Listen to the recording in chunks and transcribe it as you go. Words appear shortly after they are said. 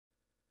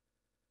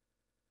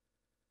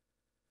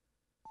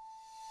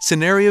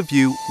SCENARIA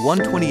View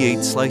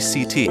 128 Slice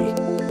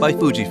CT by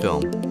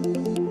Fujifilm.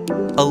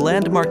 A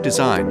landmark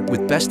design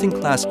with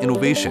best-in-class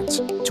innovations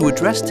to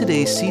address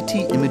today's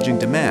CT imaging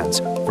demands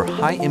for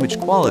high image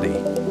quality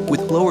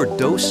with lower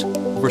dose,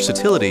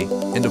 versatility,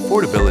 and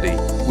affordability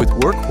with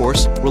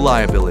workhorse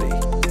reliability.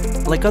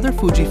 Like other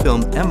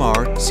Fujifilm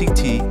MR,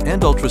 CT,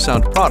 and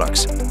ultrasound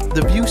products,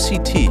 the View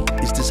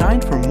CT is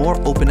designed for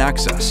more open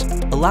access,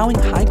 allowing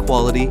high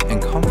quality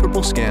and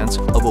comfortable scans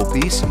of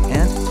obese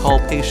and tall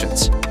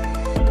patients.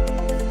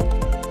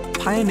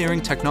 Pioneering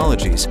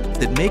technologies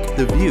that make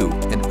the View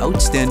an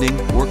outstanding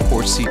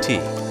workhorse CT.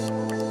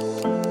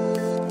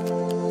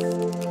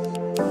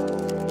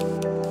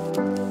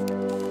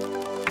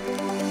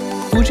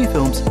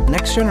 Fujifilm's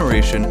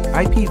next-generation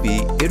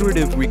IPV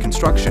iterative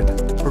reconstruction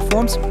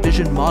performs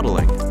vision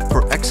modeling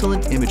for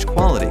excellent image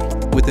quality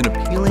with an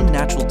appealing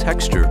natural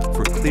texture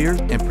for clear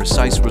and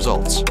precise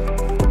results.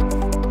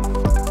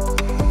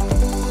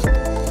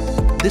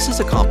 This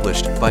is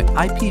accomplished by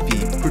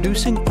IPV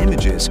producing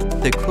images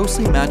that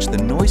closely match the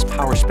noise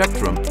power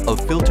spectrum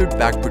of filtered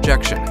back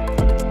projection.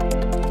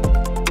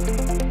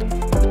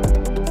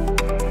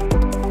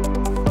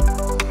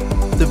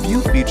 The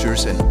View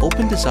features an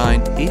open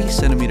design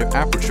 80cm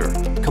aperture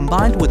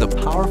combined with a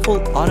powerful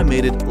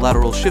automated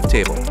lateral shift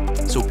table,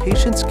 so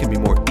patients can be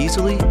more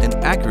easily and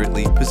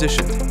accurately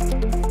positioned.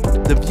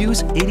 The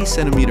View's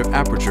 80cm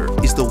aperture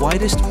is the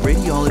widest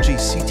radiology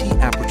CT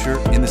aperture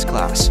in this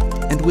class,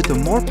 and with a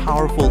more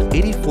powerful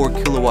 84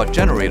 kilowatt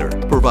generator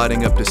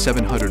providing up to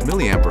 700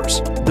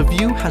 milliamperes, the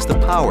View has the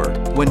power,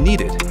 when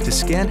needed, to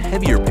scan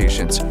heavier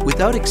patients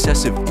without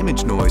excessive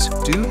image noise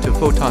due to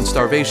photon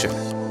starvation.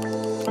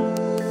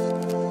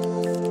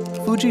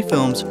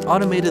 Fujifilm's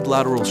automated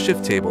lateral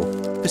shift table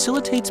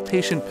facilitates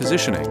patient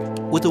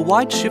positioning with a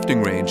wide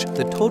shifting range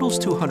that totals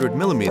 200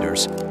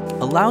 millimeters,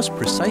 allows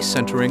precise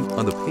centering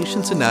on the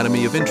patient's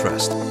anatomy of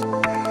interest.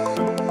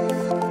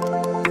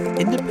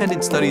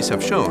 Independent studies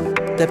have shown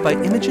that by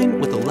imaging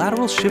with a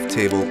lateral shift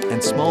table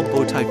and small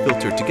bow tie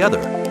filter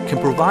together can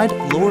provide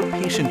lower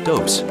patient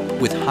dose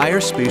with higher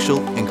spatial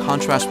and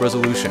contrast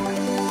resolution.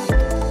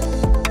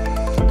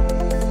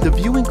 The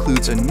View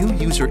includes a new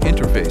user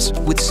interface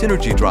with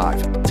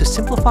SynergyDrive to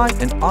simplify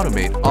and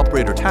automate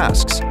operator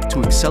tasks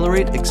to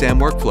accelerate exam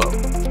workflow.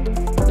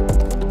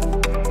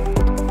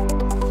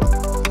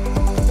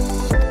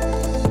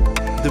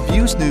 The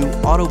View's new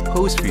Auto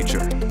Pose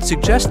feature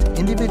suggests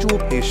individual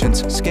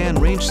patients' scan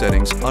range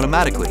settings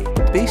automatically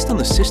based on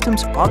the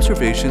system's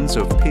observations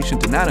of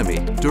patient anatomy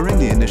during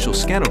the initial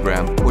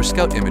scanogram or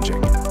scout imaging.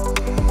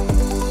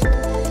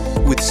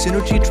 With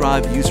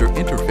SynergyDrive user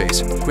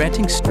interface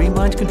granting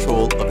streamlined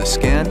control of the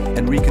scan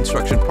and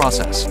reconstruction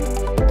process.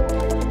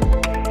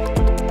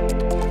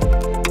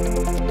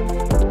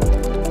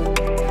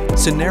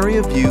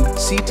 SCENARIA View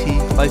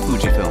CT by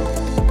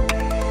Fujifilm.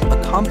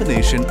 A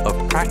combination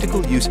of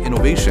practical use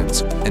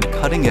innovations and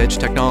cutting-edge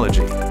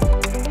technology.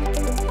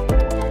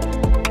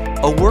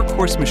 A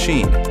workhorse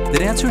machine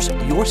that answers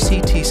your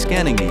CT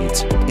scanning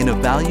needs in a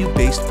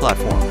value-based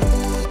platform.